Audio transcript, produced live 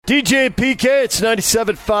DJ and PK, it's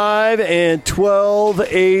 97.5 and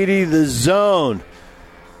 1280 The Zone.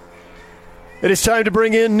 It is time to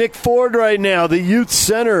bring in Nick Ford right now. The Youth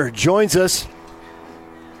Center joins us.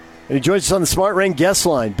 And he joins us on the Smart Rain guest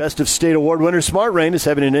line. Best of State Award winner Smart Rain is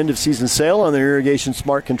having an end-of-season sale on their irrigation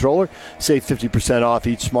smart controller. Save 50% off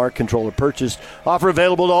each smart controller purchased. Offer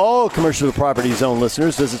available to all Commercial Property Zone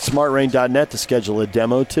listeners. Visit smartrain.net to schedule a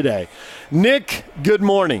demo today. Nick, good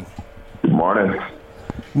morning. Good morning.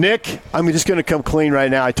 Nick, I'm just going to come clean right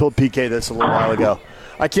now. I told PK this a little while ago.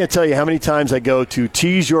 I can't tell you how many times I go to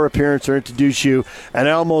tease your appearance or introduce you, and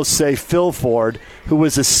I almost say Phil Ford, who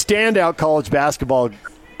was a standout college basketball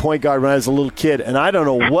point guard when I was a little kid, and I don't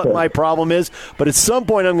know what my problem is, but at some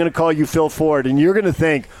point I'm going to call you Phil Ford, and you're going to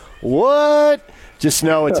think, what? Just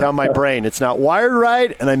know it's how my brain. It's not wired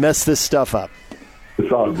right, and I mess this stuff up.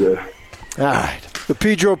 It's all good. All right. The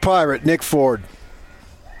Pedro Pirate, Nick Ford.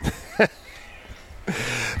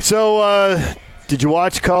 So, did you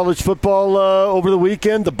watch college football over the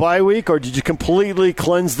weekend, the bye week, or did you completely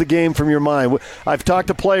cleanse the game from your mind? I've talked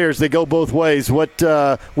to players; they go both ways. Which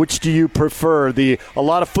do you prefer? A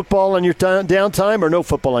lot of football on your downtime, or no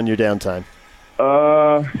football on your downtime?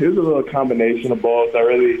 It was a little combination of both. I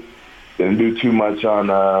really didn't do too much on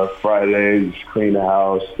Friday. Just cleaned the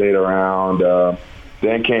house, stayed around.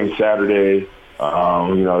 Then came Saturday.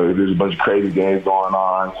 There's a bunch of crazy games going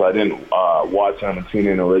on, so I didn't watch them and tune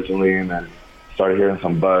in originally, and then started hearing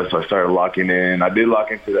some buzz, so I started locking in. I did lock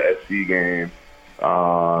into the SC game,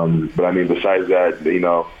 but I mean, besides that,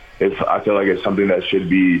 I feel like it's something that should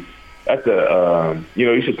be at the,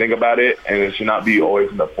 you should think about it, and it should not be always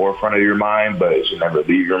in the forefront of your mind, but it should never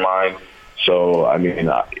leave your mind. So, I mean,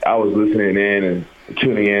 I was listening in and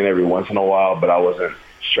tuning in every once in a while, but I wasn't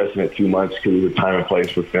stressing it too much because there's a time and place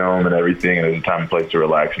for film and everything, and there's a time and place to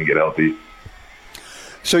relax and get healthy.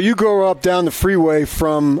 So you grow up down the freeway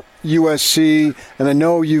from USC, and I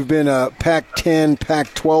know you've been a Pac-10,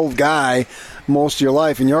 Pac-12 guy most of your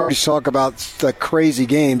life, and you already talk about the crazy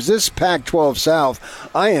games. This Pac-12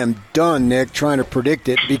 South, I am done, Nick, trying to predict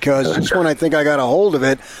it, because just when I think I got a hold of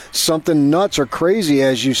it, something nuts or crazy,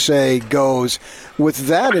 as you say, goes. With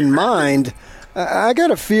that in mind, I got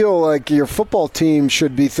to feel like your football team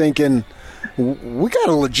should be thinking, we got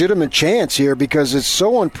a legitimate chance here because it's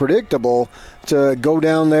so unpredictable to go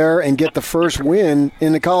down there and get the first win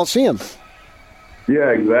in the Coliseum.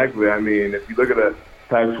 Yeah, exactly. I mean, if you look at the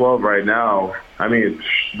Pac-12 right now, I mean,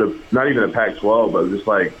 not even the Pac-12, but just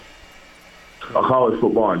like college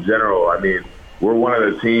football in general. I mean, we're one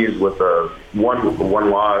of the teams with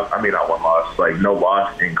one loss. I mean, not one loss, like no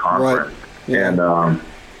loss in conference. Right. Yeah. And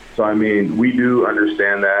so, I mean, we do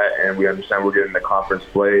understand that, and we understand we're getting the conference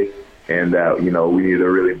play, and that, we need to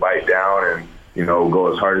really bite down and,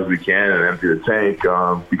 go as hard as we can and empty the tank,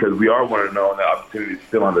 because we are 1-0 and the opportunity is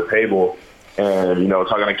still on the table. And,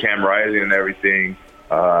 talking to Cam Rising and everything,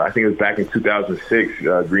 I think it was back in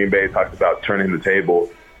 2006, Green Bay talked about turning the table,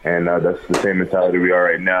 and that's the same mentality we are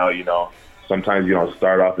right now. Sometimes you don't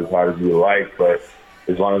start off as hard as you would like, but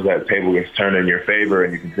as long as that table gets turned in your favor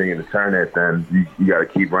and you continue to turn it, then you got to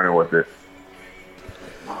keep running with it.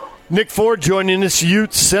 Nick Ford joining us,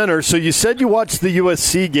 Youth Center. So you said you watched the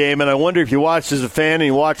USC game, and I wonder if you watched as a fan and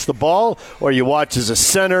you watched the ball, or you watched as a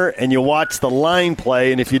center and you watched the line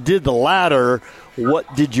play. And if you did the latter,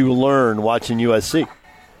 what did you learn watching USC?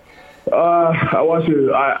 I watched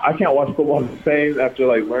it. I can't watch football the same after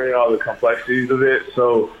learning all the complexities of it.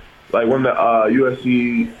 So when the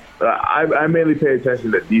USC, I mainly pay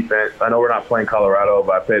attention to defense. I know we're not playing Colorado,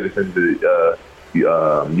 but I paid attention to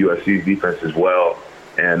USC's defense as well.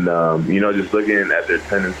 And, just looking at their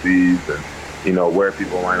tendencies and, where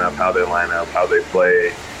people line up, how they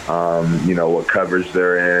play, what coverage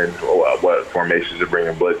they're in, what formations they're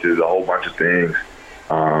bringing blitzes, a whole bunch of things.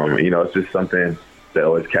 It's just something that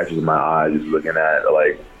always catches my eye, just looking at,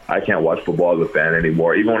 I can't watch football as a fan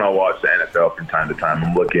anymore. Even when I watch the NFL from time to time,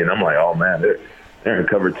 I'm like, oh, man, they're in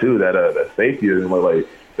cover two. That safety doesn't look like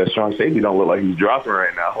 – that strong safety don't look like he's dropping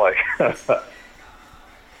right now.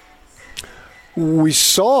 We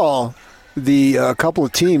saw the couple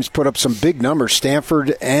of teams put up some big numbers,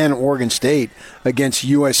 Stanford and Oregon State, against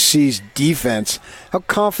USC's defense. How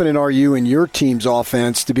confident are you in your team's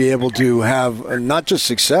offense to be able to have not just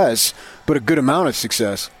success, but a good amount of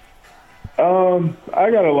success? I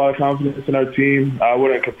got a lot of confidence in our team. I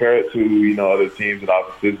wouldn't compare it to, other teams and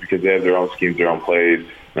offenses because they have their own schemes, their own plays,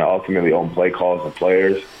 and ultimately own play calls and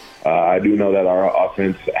players. I do know that our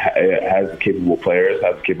offense has capable players,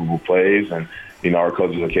 has capable plays, and, our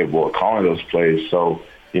coaches are capable of calling those plays. So,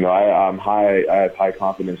 I have high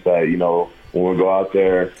confidence that, when we go out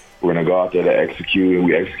there, we're going to go out there to execute, and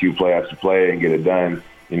we execute play after play and get it done.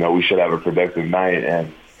 we should have a productive night.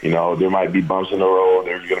 And, there might be bumps in the road.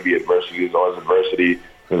 There's going to be adversity. There's always adversity.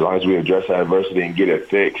 As long as we address that adversity and get it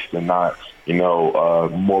fixed and not,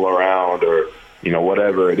 mull around or,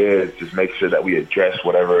 whatever it is, just make sure that we address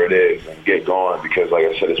whatever it is and get going. Because, like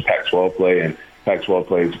I said, it's Pac-12 play, and Pac-12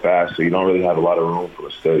 play is fast, so you don't really have a lot of room for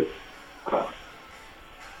mistakes.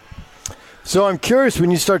 So I'm curious, when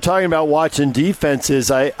you start talking about watching defenses,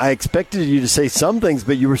 I expected you to say some things,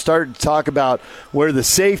 but you were starting to talk about where the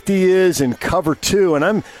safety is and cover two.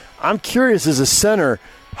 And I'm curious, as a center,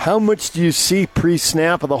 how much do you see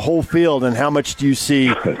pre-snap of the whole field, and how much do you see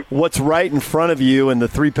what's right in front of you and the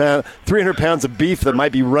 300 pounds of beef that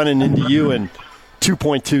might be running into you in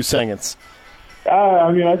 2.2 seconds?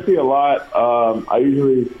 I see a lot.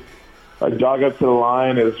 I jog up to the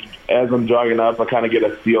line. As I'm jogging up, I kind of get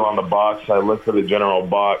a feel on the box. I look for the general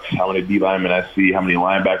box, how many D linemen I see, how many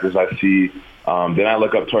linebackers I see. Then I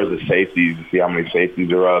look up towards the safeties to see how many safeties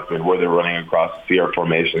are up and where they're running across the field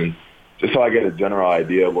formation, just so I get a general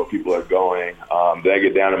idea of where people are going. Then I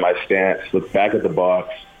get down in my stance, look back at the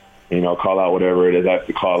box, call out whatever it is I have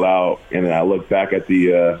to call out, and then I look back at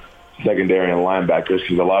the secondary and linebackers,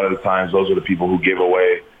 because a lot of the times those are the people who give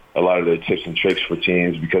away a lot of the tips and tricks for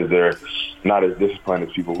teams because they're not as disciplined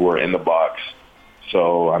as people who are in the box.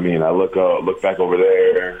 So, I look back over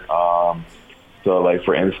there. So, like,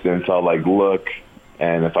 for instance, I'll, look,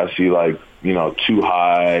 and if I see, too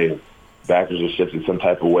high, backers are shifted some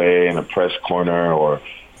type of way in a press corner, or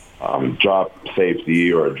drop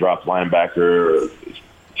safety or drop linebacker, or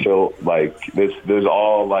tilt, there's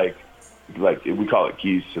all, we call it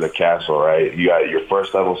keys to the castle, right? You got your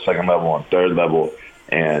first level, second level, and third level.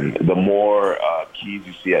 And the more keys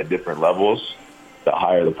you see at different levels, the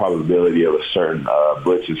higher the probability of a certain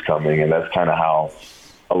blitz is coming. And that's kind of how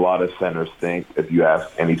a lot of centers think. If you ask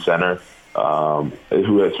any center,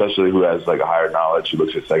 especially who has a higher knowledge, who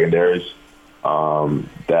looks at secondaries,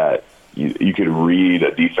 that you could read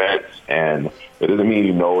a defense, and it doesn't mean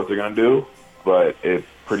you know what they're going to do, but it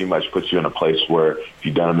pretty much puts you in a place where if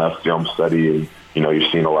you've done enough film study and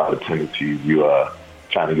you've seen a lot of tendencies, you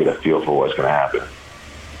kind of get a feel for what's going to happen.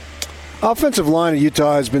 Offensive line at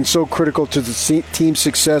Utah has been so critical to the team's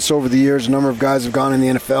success over the years. A number of guys have gone in the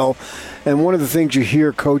NFL. And one of the things you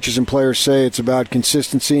hear coaches and players say, it's about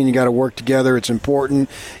consistency, and you got to work together. It's important.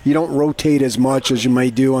 You don't rotate as much as you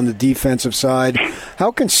may do on the defensive side.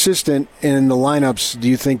 How consistent in the lineups do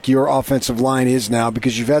you think your offensive line is now?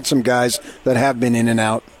 Because you've had some guys that have been in and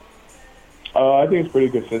out. I think it's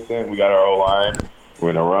pretty consistent. We got our O-line.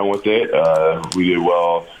 We're going to run with it. We did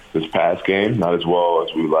well this past game, not as well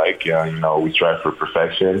as we like. We strive for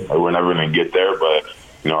perfection. We're never going to get there, but,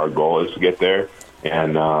 our goal is to get there.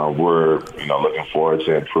 And we're, looking forward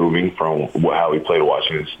to improving from how we played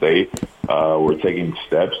Washington State. We're taking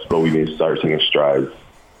steps, but we need to start taking strides.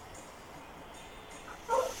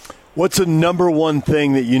 What's the number one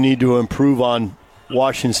thing that you need to improve on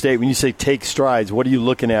Washington State? When you say take strides, what are you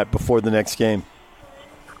looking at before the next game?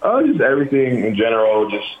 Just everything in general,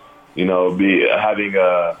 just, having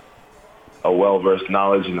a well-versed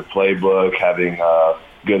knowledge in the playbook, having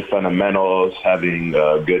good fundamentals, having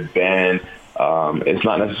good bend. It's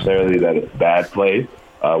not necessarily that it's bad play.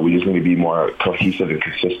 We just need to be more cohesive and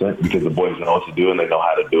consistent because the boys know what to do and they know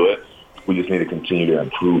how to do it. We just need to continue to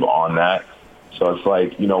improve on that. So it's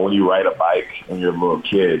like, when you ride a bike and you're a little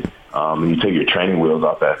kid and you take your training wheels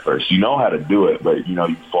off at first, you know how to do it, but,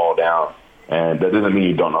 you fall down. And that doesn't mean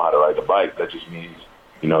you don't know how to ride the bike. That just means,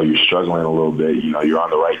 you're struggling a little bit. You're on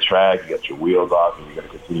the right track. You got your wheels off, and you're going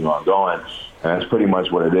to continue on going. And that's pretty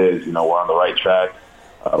much what it is. We're on the right track.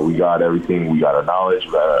 We got everything. We got our knowledge.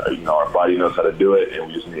 We got our body knows how to do it, and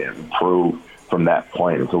we just need to improve from that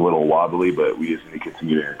point. It's a little wobbly, but we just need to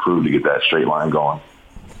continue to improve to get that straight line going.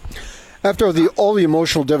 After all the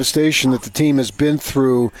emotional devastation that the team has been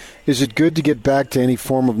through, is it good to get back to any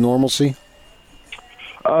form of normalcy?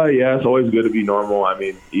 Yeah, it's always good to be normal.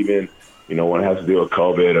 Even, when it has to do with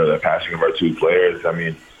COVID or the passing of our two players,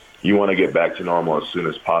 you want to get back to normal as soon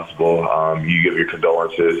as possible. You give your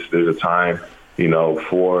condolences. There's a time,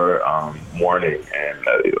 for mourning, and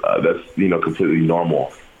that's, completely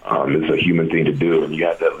normal. It's a human thing to do, and you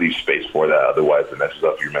have to leave space for that. Otherwise, it messes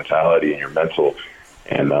up your mentality and your mental.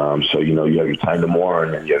 And so, you have your time to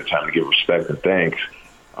mourn, and you have time to give respect and thanks.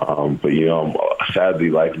 But, sadly,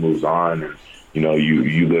 life moves on, and,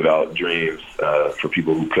 you live out dreams for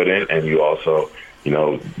people who couldn't, and you also,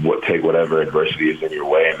 take whatever adversity is in your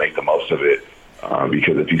way and make the most of it.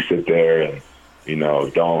 Because if you sit there and,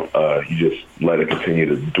 don't you just let it continue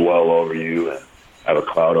to dwell over you and have a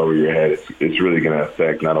cloud over your head, it's really going to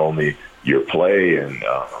affect not only your play and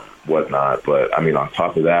whatnot, but, on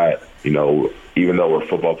top of that, even though we're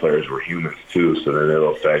football players, we're humans too. So then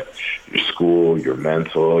it'll affect your school, your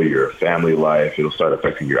mental, your family life. It'll start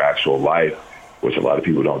affecting your actual life, which a lot of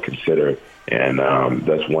people don't consider. And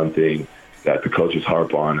that's one thing that the coaches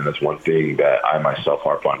harp on, and that's one thing that I myself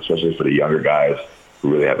harp on, especially for the younger guys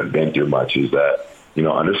who really haven't been through much, is that,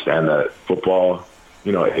 understand that football,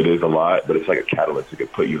 it is a lot, but it's like a catalyst. It can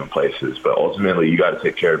put you in places. But ultimately, you got to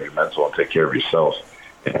take care of your mental and take care of yourself.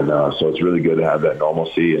 And so it's really good to have that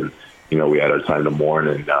normalcy. And, we had our time to mourn,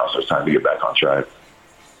 and now so it's time to get back on track.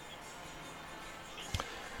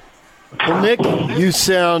 Well, Nick, you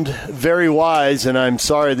sound very wise, and I'm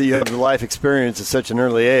sorry that you have the life experience at such an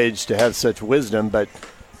early age to have such wisdom, but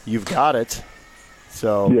you've got it.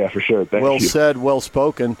 So yeah, for sure. Thank you. Well said, well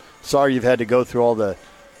spoken. Sorry you've had to go through all the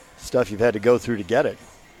stuff you've had to go through to get it.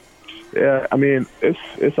 Yeah, I mean,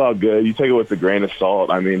 it's all good. You take it with a grain of salt.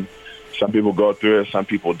 I mean, some people go through it, some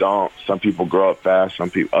people don't. Some people grow up fast,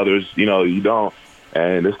 others, you don't.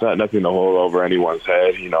 And it's not nothing to hold over anyone's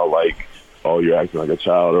head, like, oh, you're acting like a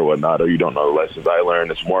child or whatnot, or you don't know the lessons I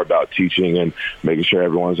learned. It's more about teaching and making sure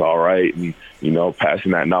everyone's all right and,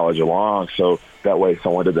 passing that knowledge along so that way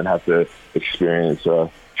someone doesn't have to experience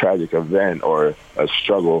a tragic event or a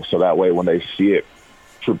struggle. So that way when they see it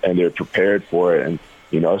and they're prepared for it and,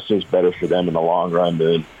 it's just better for them in the long run,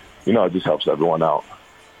 then, it just helps everyone out.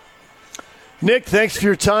 Nick, thanks for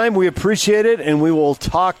your time. We appreciate it, and we will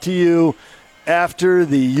talk to you after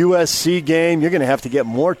the USC game. You're going to have to get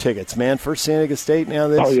more tickets, man. First San Diego State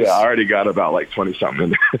now. I already got about like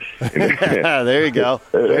 20-something. There you go.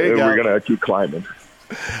 We're going to keep climbing.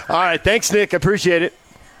 All right. Thanks, Nick. I appreciate it.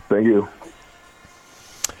 Thank you.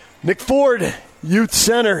 Nick Ford, Youth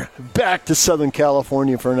Center, back to Southern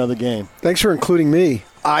California for another game. Thanks for including me.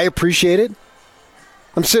 I appreciate it.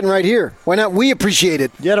 I'm sitting right here. Why not we appreciate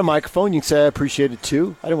it? You had a microphone. You can say I appreciate it,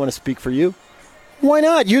 too. I didn't want to speak for you. Why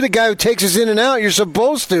not? You're the guy who takes us in and out. You're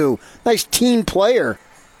supposed to. Nice team player.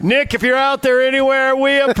 Nick, if you're out there anywhere,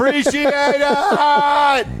 we appreciate it.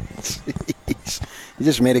 Jeez. You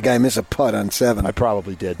just made a guy miss a putt on 7. I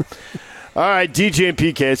probably did. All right, DJ and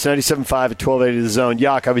PK, it's 97.5 at 1280 The Zone.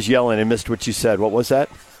 Yak, I was yelling and missed what you said. What was that?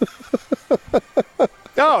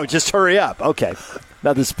 Oh, just hurry up. Okay.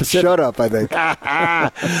 Nothing specific. Shut up, I think.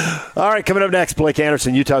 All right, coming up next, Blake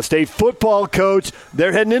Anderson, Utah State football coach.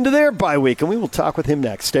 They're heading into their bye week, and we will talk with him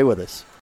next. Stay with us.